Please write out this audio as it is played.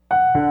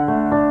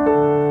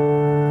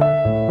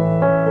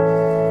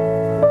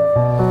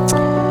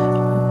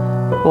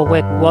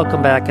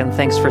Welcome back, and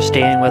thanks for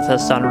staying with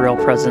us on Real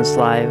Presence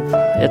Live.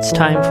 It's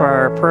time for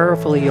our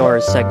Prayerfully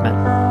Yours segment.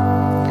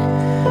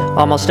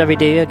 Almost every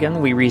day,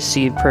 again, we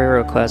receive prayer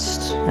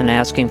requests and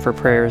asking for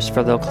prayers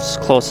for those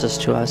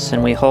closest to us,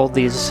 and we hold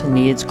these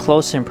needs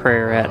close in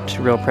prayer at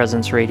Real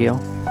Presence Radio.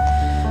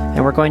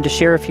 And we're going to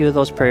share a few of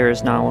those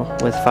prayers now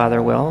with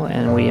Father Will,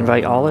 and we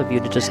invite all of you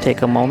to just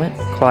take a moment,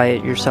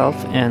 quiet yourself,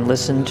 and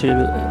listen to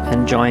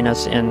and join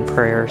us in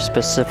prayer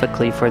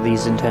specifically for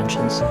these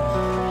intentions.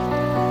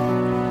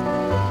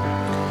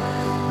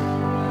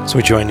 As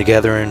we join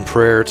together in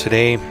prayer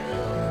today,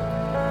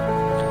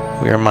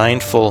 we are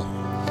mindful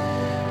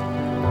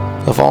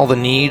of all the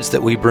needs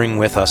that we bring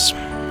with us,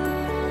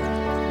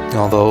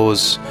 all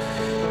those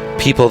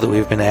people that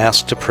we've been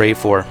asked to pray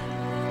for.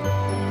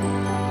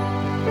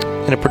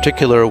 In a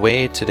particular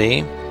way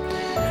today,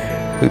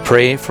 we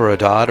pray for a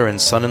daughter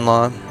and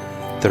son-in-law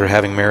that are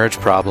having marriage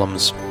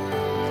problems.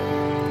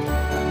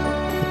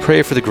 We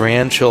pray for the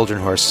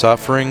grandchildren who are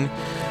suffering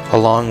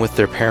along with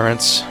their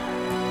parents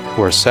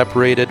who are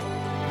separated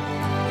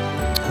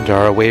and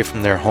are away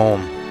from their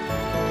home.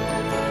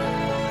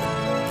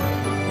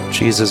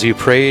 Jesus, you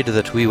prayed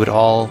that we would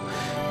all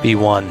be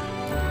one.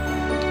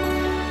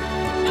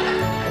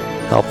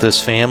 Help this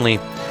family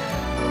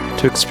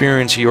to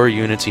experience your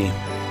unity,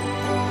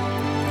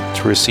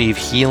 to receive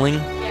healing,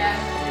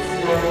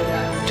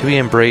 to be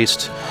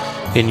embraced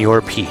in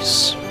your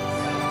peace.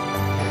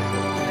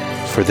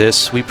 For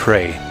this we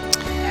pray.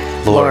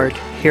 Lord,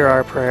 hear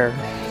our prayer.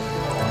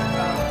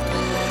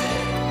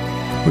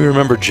 We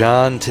remember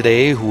John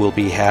today, who will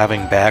be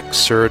having back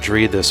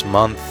surgery this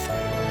month.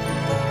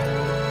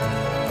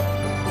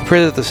 We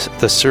pray that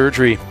the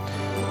surgery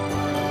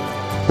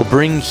will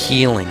bring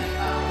healing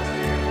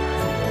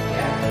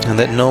and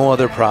that no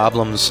other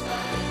problems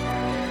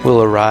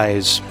will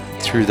arise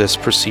through this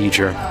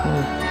procedure.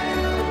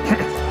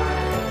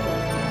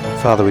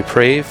 Father, we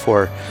pray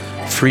for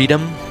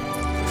freedom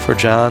for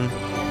John,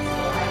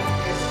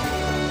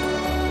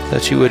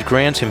 that you would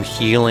grant him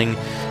healing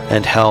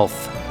and health,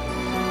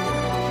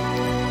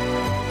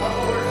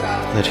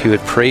 that he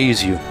would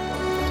praise you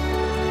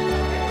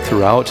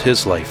throughout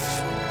his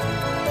life.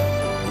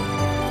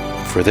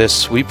 For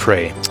this we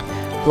pray.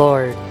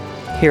 Lord,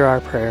 hear our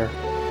prayer.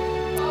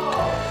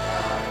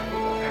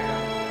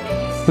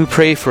 We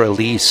pray for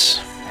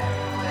Elise.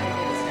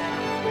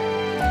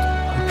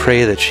 We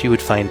pray that she would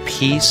find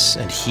peace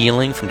and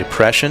healing from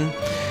depression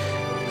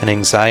and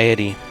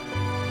anxiety.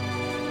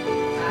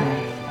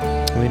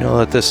 We know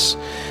that this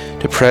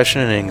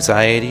depression and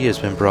anxiety has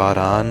been brought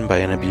on by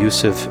an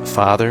abusive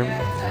father.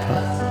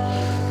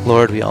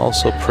 Lord, we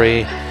also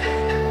pray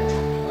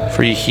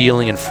for your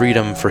healing and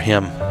freedom for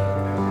him,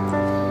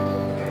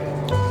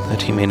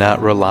 that he may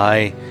not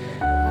rely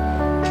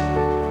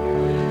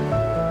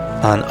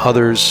on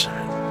others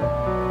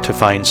to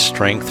find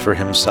strength for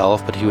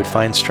himself, but he would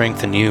find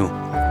strength in you.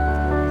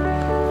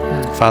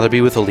 Father, be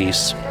with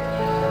Elise.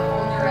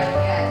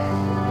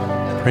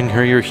 Bring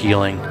her your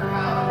healing.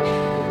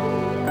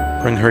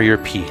 Bring her your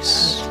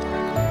peace.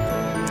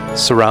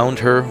 Surround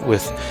her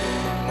with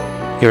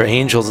your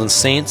angels and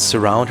saints.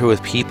 Surround her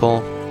with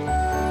people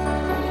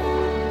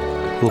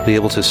who will be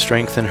able to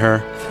strengthen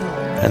her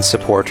and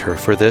support her.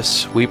 For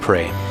this we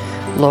pray.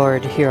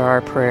 Lord, hear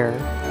our prayer.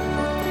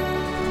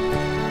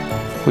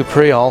 We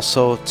pray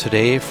also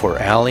today for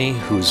Allie,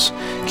 whose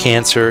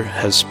cancer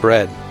has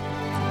spread.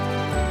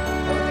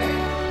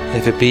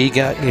 If it be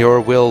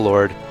your will,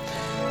 Lord,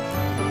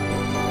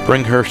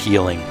 bring her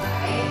healing.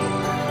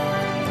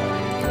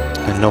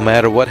 And no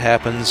matter what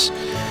happens,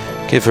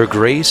 give her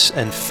grace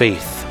and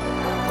faith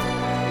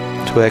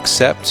to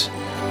accept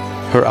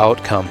her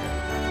outcome,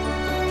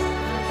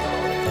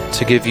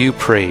 to give you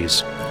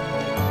praise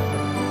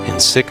in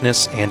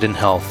sickness and in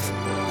health.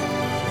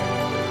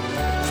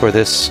 For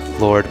this,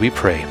 Lord, we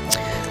pray.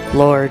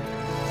 Lord,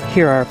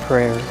 hear our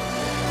prayer.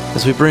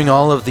 As we bring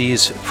all of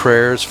these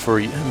prayers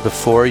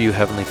before you,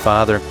 Heavenly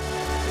Father,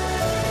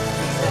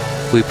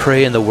 we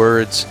pray in the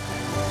words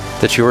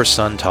that your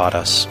Son taught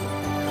us.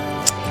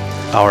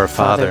 Our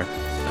Father,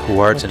 who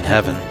art in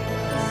heaven,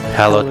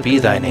 hallowed be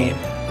thy name.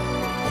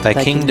 Thy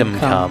kingdom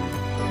come,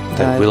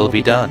 thy will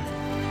be done,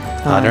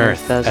 on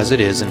earth as it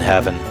is in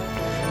heaven.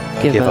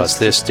 Give us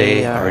this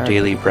day our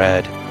daily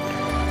bread,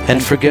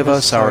 and forgive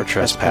us our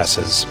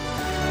trespasses,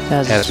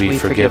 as we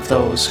forgive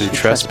those who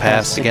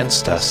trespass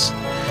against us.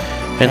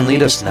 And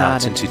lead us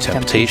not into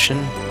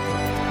temptation,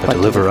 but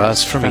deliver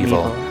us from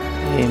evil.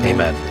 Amen. In the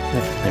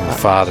name of the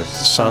Father, the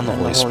Son, and the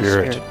Holy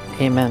Spirit.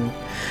 Amen.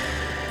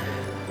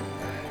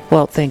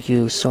 Well, thank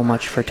you so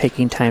much for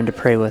taking time to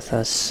pray with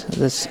us.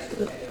 This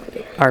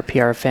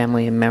RPR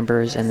family and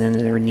members and then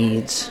their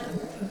needs.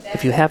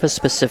 If you have a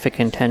specific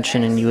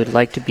intention and you would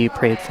like to be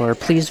prayed for,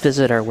 please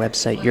visit our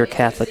website,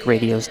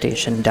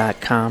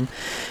 yourcatholicradiostation.com,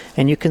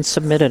 and you can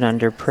submit it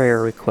under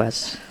prayer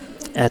requests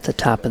at the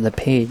top of the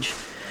page.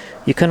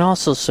 You can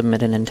also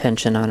submit an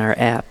intention on our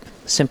app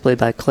simply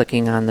by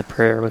clicking on the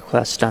prayer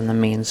request on the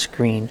main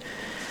screen.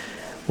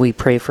 We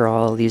pray for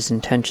all of these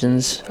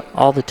intentions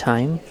all the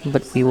time,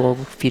 but we will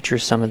feature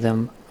some of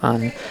them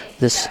on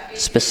this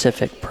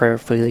specific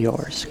Prayerfully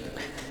Yours.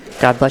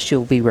 God bless you.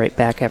 We'll be right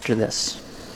back after this.